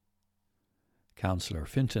Councillor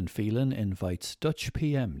Fintan Phelan invites Dutch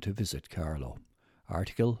PM to visit Carlow.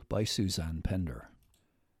 Article by Suzanne Pender.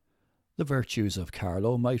 The virtues of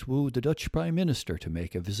Carlow might woo the Dutch Prime Minister to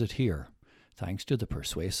make a visit here, thanks to the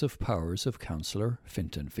persuasive powers of Councillor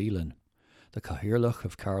Fintan Phelan. The Cathaoirleach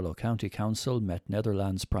of Carlow County Council met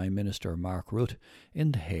Netherlands Prime Minister Mark Rutte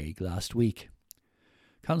in The Hague last week.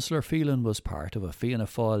 Councillor Phelan was part of a Fianna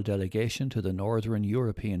Fáil delegation to the Northern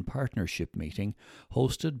European Partnership meeting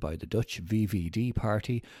hosted by the Dutch VVD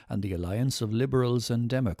Party and the Alliance of Liberals and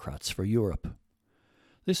Democrats for Europe.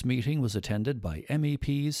 This meeting was attended by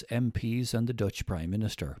MEPs, MPs and the Dutch Prime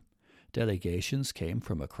Minister. Delegations came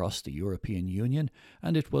from across the European Union,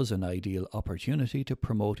 and it was an ideal opportunity to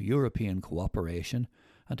promote European cooperation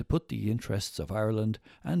and to put the interests of Ireland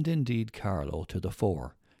and indeed Carlow to the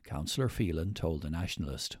fore, Councillor Phelan told the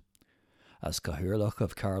Nationalist. As Cathaoirleach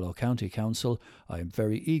of Carlow County Council, I am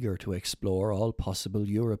very eager to explore all possible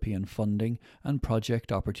European funding and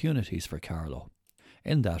project opportunities for Carlow.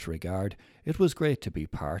 In that regard, it was great to be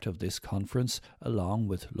part of this conference along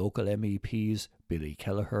with local MEPs Billy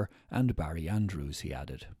Kelleher and Barry Andrews, he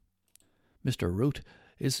added. Mr. Rutte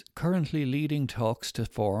is currently leading talks to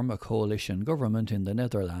form a coalition government in the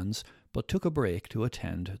Netherlands, but took a break to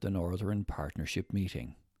attend the Northern Partnership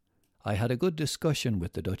meeting. I had a good discussion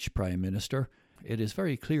with the Dutch Prime Minister. It is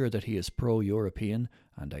very clear that he is pro-European,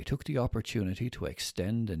 and I took the opportunity to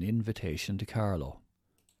extend an invitation to Carlow.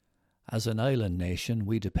 As an island nation,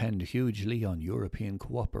 we depend hugely on European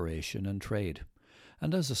cooperation and trade,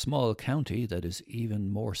 and as a small county, that is even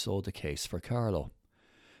more so the case for Carlow.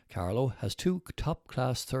 Carlow has two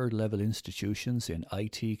top-class third-level institutions in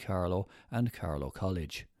IT Carlow and Carlow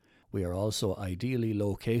College. We are also ideally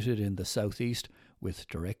located in the southeast, with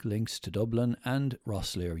direct links to Dublin and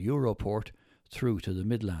Rosslare Europort through to the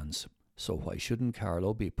Midlands. So why shouldn't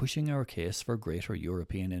Carlow be pushing our case for greater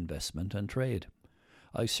European investment and trade?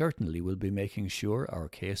 I certainly will be making sure our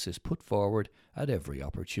case is put forward at every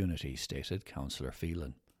opportunity, stated Councillor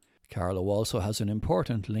Phelan. Carlow also has an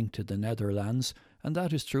important link to the Netherlands, and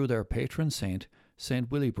that is through their patron saint, St.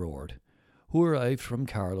 Willibrord, who arrived from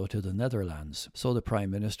Carlow to the Netherlands, so the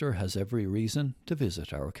Prime Minister has every reason to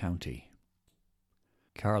visit our county.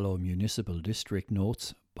 Carlow Municipal District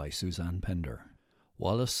Notes by Suzanne Pender.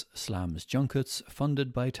 Wallace slams junkets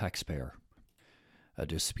funded by taxpayer. A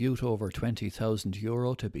dispute over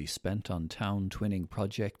 €20,000 to be spent on town twinning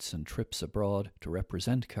projects and trips abroad to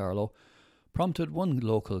represent Carlow prompted one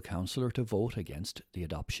local councillor to vote against the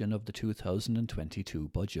adoption of the 2022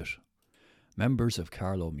 budget. Members of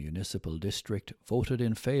Carlow Municipal District voted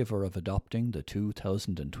in favour of adopting the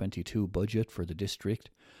 2022 budget for the district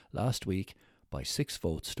last week by 6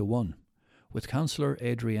 votes to 1, with Councillor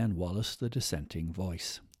Adrienne Wallace the dissenting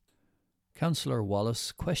voice. Councillor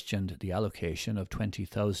Wallace questioned the allocation of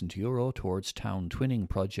 €20,000 towards town twinning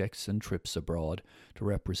projects and trips abroad to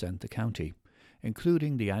represent the county,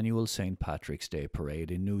 including the annual St. Patrick's Day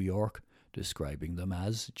Parade in New York, describing them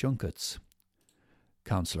as junkets.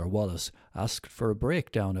 Councillor Wallace asked for a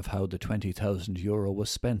breakdown of how the €20,000 was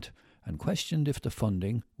spent and questioned if the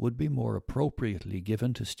funding would be more appropriately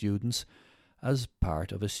given to students as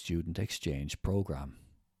part of a student exchange programme.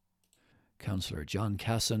 Councillor John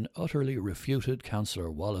Casson utterly refuted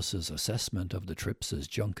Councillor Wallace's assessment of the trips as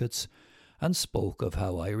junkets and spoke of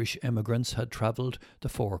how Irish emigrants had travelled the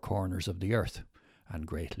four corners of the earth and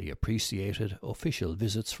greatly appreciated official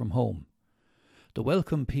visits from home. The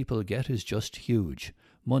welcome people get is just huge.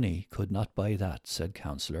 Money could not buy that, said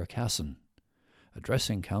Councillor Casson.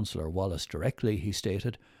 Addressing Councillor Wallace directly, he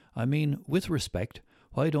stated, I mean, with respect,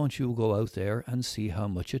 why don't you go out there and see how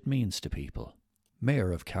much it means to people?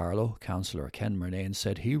 Mayor of Carlow, Councillor Ken Murnane,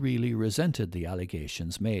 said he really resented the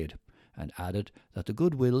allegations made and added that the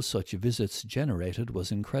goodwill such visits generated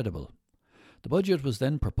was incredible. The budget was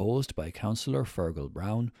then proposed by Councillor Fergal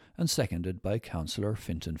Brown and seconded by Councillor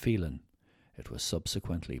Fintan Phelan. It was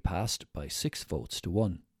subsequently passed by 6 votes to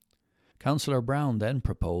 1. Councillor Brown then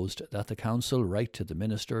proposed that the council write to the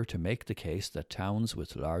minister to make the case that towns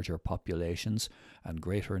with larger populations and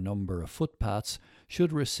greater number of footpaths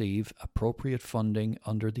should receive appropriate funding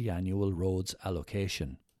under the annual roads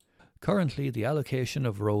allocation. Currently, the allocation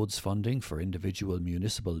of roads funding for individual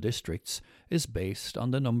municipal districts is based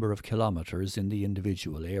on the number of kilometres in the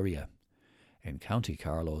individual area. In County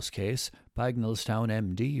Carlow's case, Bagnallstown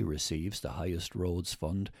MD receives the highest roads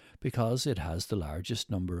fund because it has the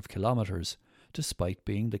largest number of kilometres, despite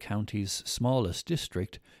being the county's smallest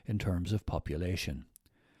district in terms of population.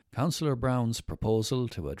 Councillor Brown's proposal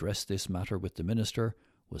to address this matter with the Minister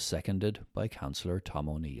was seconded by Councillor Tom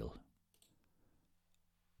O'Neill.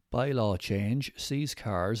 Bylaw change sees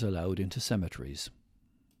cars allowed into cemeteries.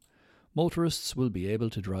 Motorists will be able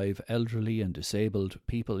to drive elderly and disabled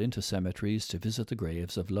people into cemeteries to visit the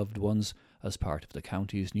graves of loved ones as part of the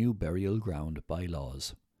county's new burial ground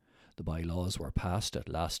bylaws. The bylaws were passed at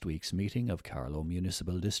last week's meeting of Carlow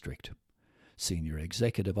Municipal District. Senior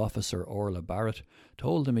Executive Officer Orla Barrett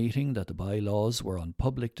told the meeting that the bylaws were on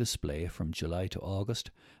public display from July to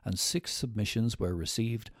August and 6 submissions were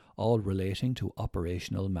received, all relating to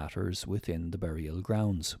operational matters within the burial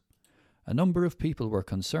grounds. A number of people were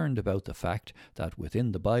concerned about the fact that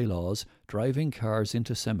within the bylaws, driving cars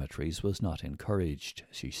into cemeteries was not encouraged,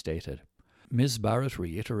 she stated. Ms. Barrett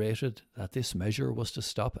reiterated that this measure was to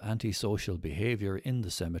stop antisocial behaviour in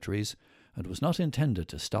the cemeteries and was not intended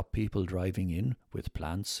to stop people driving in with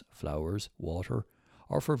plants, flowers, water,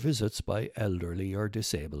 or for visits by elderly or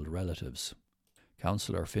disabled relatives.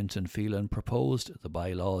 Councillor Fintan Phelan proposed the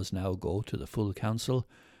bylaws now go to the full council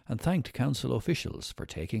and thanked council officials for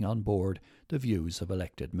taking on board the views of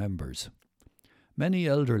elected members. Many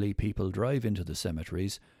elderly people drive into the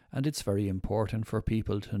cemeteries, and it's very important for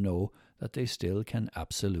people to know that they still can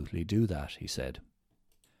absolutely do that, he said.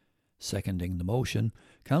 Seconding the motion,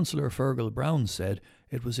 Councillor Fergal Brown said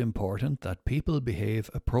it was important that people behave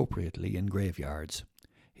appropriately in graveyards.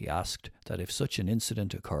 He asked that if such an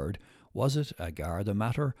incident occurred, was it a Garda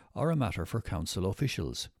matter or a matter for council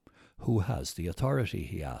officials? Who has the authority,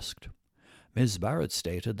 he asked. Ms. Barrett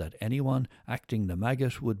stated that anyone acting the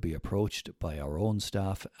maggot would be approached by our own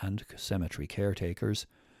staff and cemetery caretakers,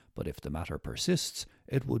 but if the matter persists,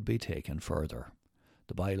 it would be taken further.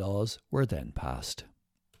 The bylaws were then passed.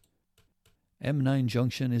 M9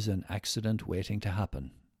 Junction is an accident waiting to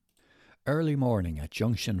happen. Early morning at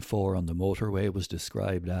Junction 4 on the motorway was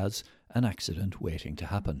described as an accident waiting to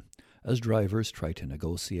happen, as drivers tried to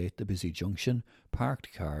negotiate the busy junction,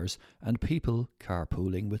 parked cars and people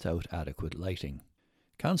carpooling without adequate lighting.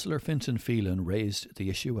 Councillor Fintan Phelan raised the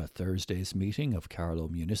issue at Thursday's meeting of Carlow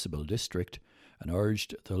Municipal District and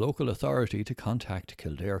urged the local authority to contact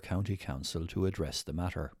Kildare County Council to address the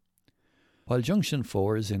matter. While Junction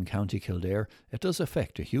 4 is in County Kildare, it does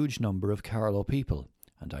affect a huge number of Carlow people,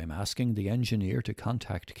 and I'm asking the engineer to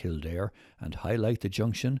contact Kildare and highlight the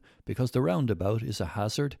junction because the roundabout is a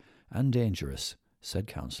hazard and dangerous, said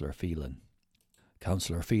Councillor Phelan.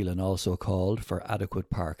 Councillor Phelan also called for adequate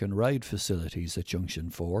park and ride facilities at Junction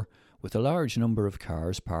 4, with a large number of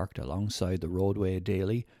cars parked alongside the roadway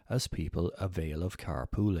daily as people avail of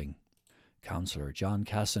carpooling. Councillor John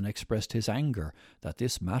Casson expressed his anger that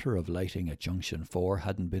this matter of lighting at Junction 4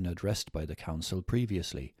 hadn't been addressed by the council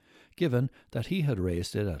previously, given that he had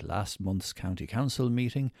raised it at last month's County Council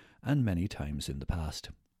meeting and many times in the past.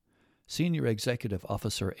 Senior Executive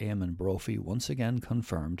Officer Eamon Brophy once again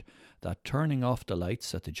confirmed that turning off the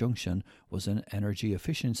lights at the junction was an energy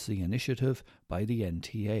efficiency initiative by the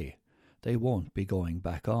NTA. They won't be going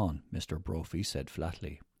back on, Mr. Brophy said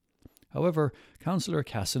flatly. However, Councillor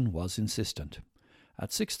Casson was insistent. At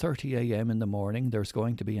 6:30 a.m. in the morning there's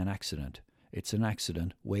going to be an accident. It's an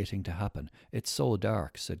accident waiting to happen. It's so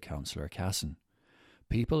dark, said Councillor Casson.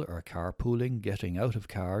 People are carpooling, getting out of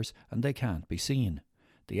cars, and they can't be seen.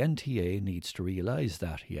 The NTA needs to realise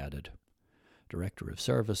that, he added. Director of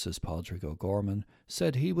Services Padraig O'Gorman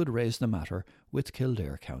said he would raise the matter with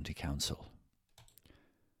Kildare County Council.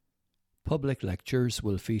 Public lectures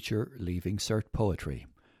will feature Leaving Cert poetry.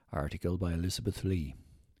 Article by Elizabeth Lee.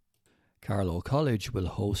 Carlow College will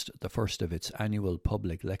host the first of its annual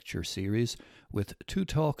public lecture series with 2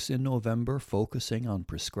 talks in November focusing on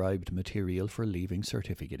prescribed material for Leaving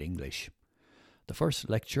Certificate English. The first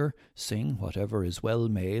lecture, Sing Whatever Is Well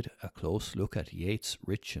Made, a close look at Yeats,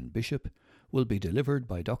 Rich and Bishop, will be delivered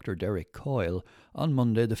by Dr. Derek Coyle on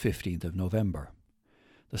Monday the 15th of November.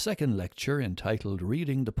 The second lecture, entitled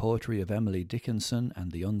Reading the Poetry of Emily Dickinson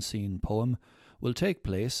and the Unseen Poem, will take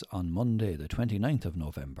place on Monday the 29th of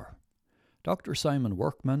November. Dr. Simon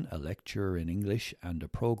Workman, a lecturer in English and a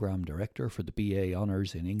programme director for the BA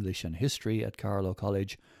Honours in English and History at Carlow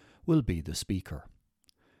College, will be the speaker.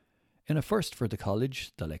 In a first for the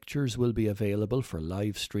college, the lectures will be available for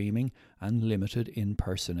live streaming and limited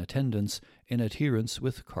in-person attendance in adherence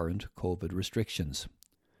with current COVID restrictions.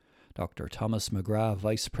 Dr. Thomas McGrath,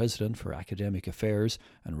 Vice President for Academic Affairs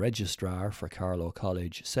and Registrar for Carlow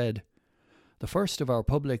College, said, "The first of our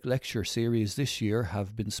public lecture series this year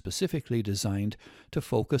have been specifically designed to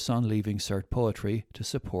focus on Leaving Cert poetry to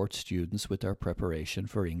support students with their preparation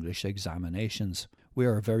for English examinations. We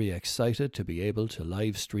are very excited to be able to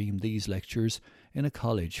live stream these lectures in a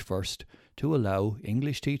college first to allow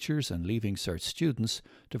English teachers and Leaving Cert students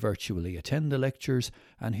to virtually attend the lectures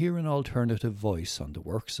and hear an alternative voice on the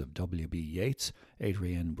works of W.B. Yeats,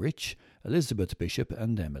 Adrienne Rich, Elizabeth Bishop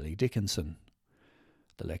and Emily Dickinson.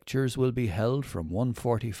 The lectures will be held from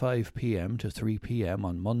 1:45 p.m. to 3 p.m.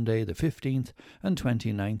 on Monday the 15th and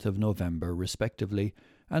 29th of November respectively,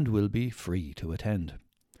 and will be free to attend.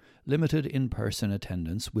 Limited in-person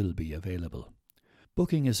attendance will be available.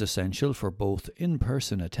 Booking is essential for both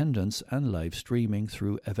in-person attendance and live streaming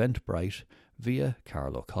through Eventbrite via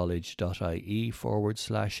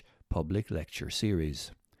carlowcollege.ie/public lecture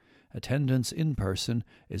series. Attendance in person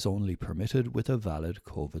is only permitted with a valid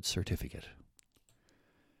COVID certificate.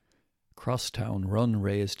 Crosstown Run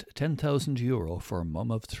raised €10,000 for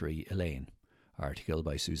mum of three Elaine. Article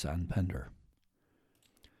by Suzanne Pender.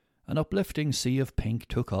 An uplifting sea of pink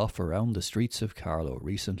took off around the streets of Carlow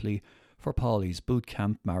recently for Paulie's Boot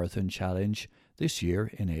Camp Marathon Challenge, this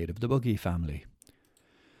year in aid of the Buggy family.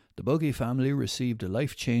 The Buggy family received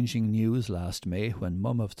life-changing news last May when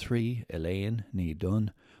mum of three, Elaine ní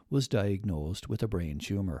Dunn, was diagnosed with a brain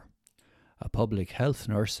tumour. A public health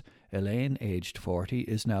nurse, Elaine, aged 40,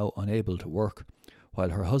 is now unable to work, while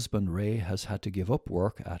her husband Ray has had to give up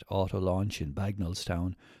work at Auto Launch in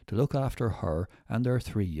Bagnallstown to look after her and their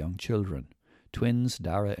three young children, twins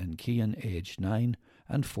Dara and Cian, aged 9,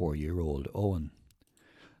 and 4-year-old Owen.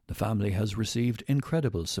 The family has received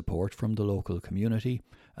incredible support from the local community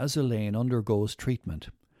as Elaine undergoes treatment,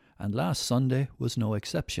 and last Sunday was no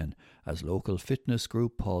exception as local fitness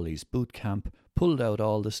group Paulie's Boot Camp pulled out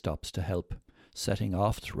all the stops to help, setting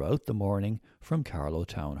off throughout the morning from Carlow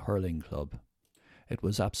Town Hurling Club. It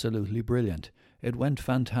was absolutely brilliant. It went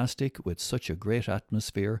fantastic with such a great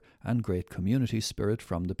atmosphere and great community spirit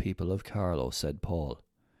from the people of Carlow, said Paul.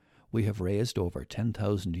 We have raised over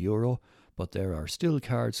 €10,000, but there are still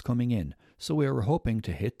cards coming in, so we are hoping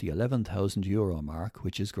to hit the €11,000 mark,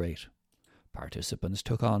 which is great. Participants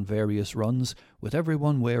took on various runs, with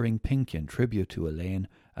everyone wearing pink in tribute to Elaine,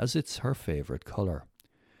 as it's her favourite colour.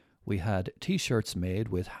 We had T-shirts made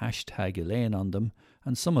with #Elaine on them,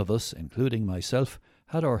 and some of us, including myself,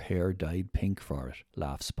 had our hair dyed pink for it,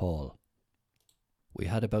 laughs Paul. We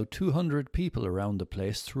had about 200 people around the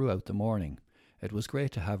place throughout the morning. It was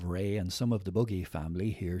great to have Ray and some of the Buggy family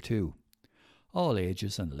here too. All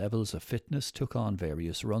ages and levels of fitness took on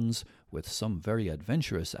various runs, with some very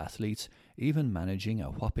adventurous athletes even managing a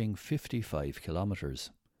whopping 55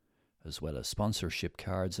 kilometres. As well as sponsorship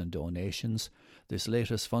cards and donations, this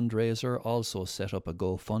latest fundraiser also set up a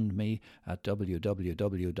GoFundMe at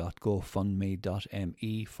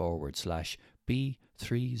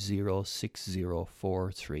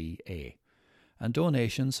www.gofundme.me/B306043A, and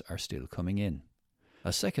donations are still coming in.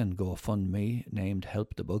 A second GoFundMe named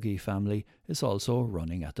Help the Buggy Family is also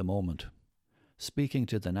running at the moment. Speaking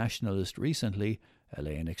to The Nationalist recently,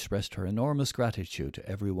 Elaine expressed her enormous gratitude to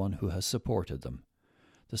everyone who has supported them.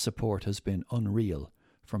 The support has been unreal.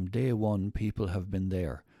 From day one, people have been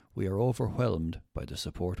there. We are overwhelmed by the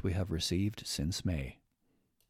support we have received since May.